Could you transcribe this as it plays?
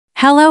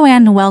Hello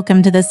and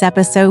welcome to this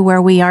episode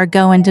where we are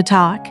going to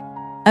talk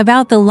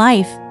about the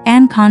life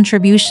and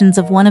contributions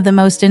of one of the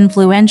most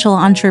influential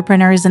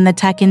entrepreneurs in the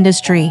tech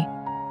industry,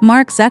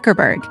 Mark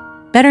Zuckerberg,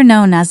 better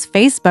known as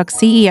Facebook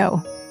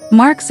CEO.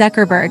 Mark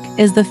Zuckerberg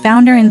is the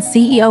founder and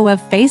CEO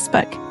of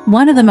Facebook,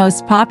 one of the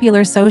most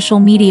popular social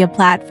media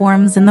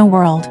platforms in the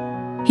world.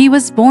 He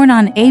was born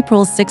on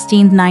April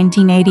 16,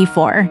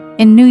 1984,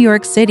 in New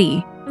York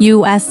City,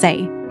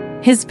 USA.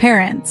 His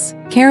parents,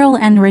 Carol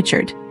and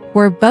Richard,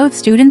 were both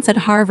students at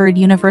Harvard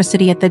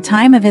University at the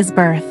time of his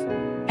birth,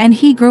 and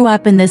he grew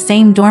up in the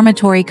same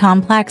dormitory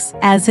complex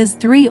as his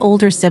three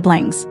older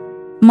siblings.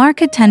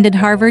 Mark attended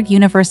Harvard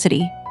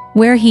University,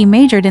 where he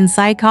majored in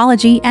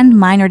psychology and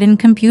minored in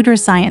computer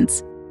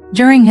science.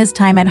 During his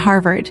time at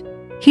Harvard,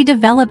 he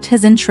developed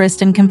his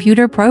interest in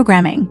computer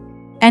programming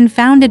and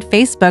founded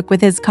Facebook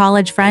with his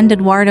college friend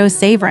Eduardo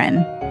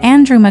Saverin,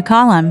 Andrew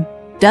McCollum,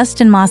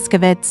 Dustin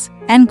Moskovitz,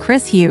 and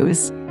Chris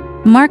Hughes.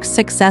 Mark's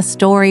success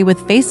story with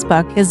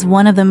Facebook is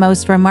one of the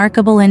most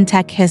remarkable in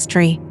tech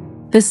history.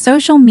 The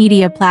social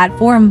media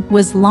platform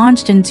was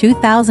launched in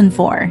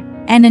 2004,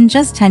 and in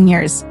just 10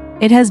 years,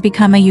 it has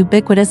become a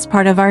ubiquitous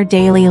part of our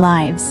daily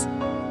lives.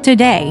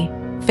 Today,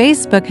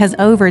 Facebook has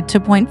over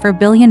 2.4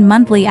 billion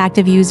monthly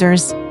active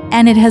users,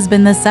 and it has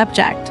been the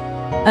subject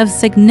of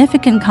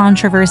significant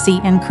controversy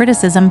and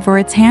criticism for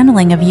its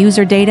handling of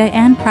user data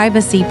and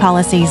privacy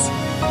policies.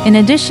 In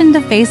addition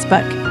to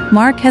Facebook,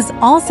 Mark has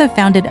also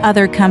founded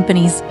other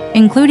companies,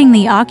 including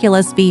the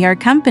Oculus VR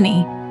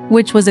company,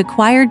 which was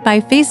acquired by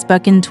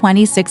Facebook in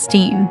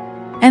 2016,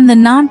 and the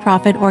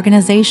nonprofit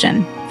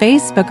organization,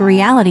 Facebook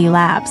Reality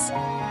Labs,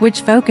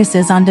 which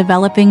focuses on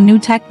developing new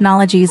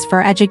technologies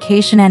for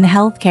education and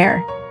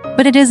healthcare.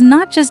 But it is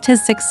not just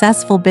his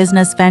successful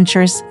business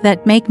ventures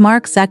that make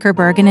Mark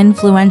Zuckerberg an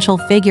influential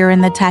figure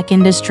in the tech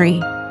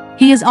industry.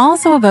 He is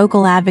also a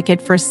vocal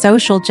advocate for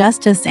social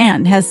justice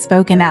and has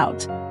spoken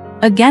out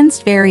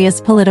against various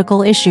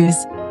political issues,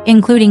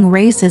 including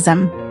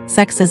racism,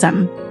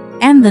 sexism,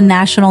 and the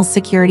national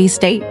security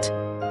state.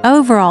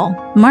 Overall,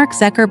 Mark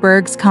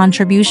Zuckerberg's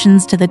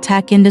contributions to the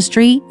tech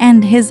industry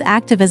and his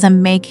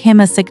activism make him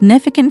a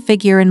significant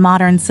figure in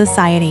modern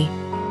society.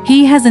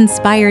 He has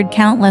inspired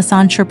countless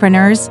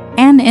entrepreneurs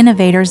and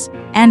innovators,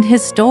 and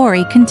his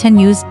story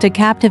continues to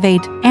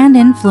captivate and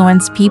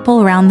influence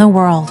people around the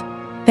world.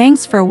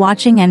 Thanks for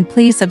watching, and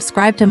please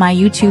subscribe to my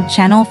YouTube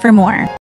channel for more.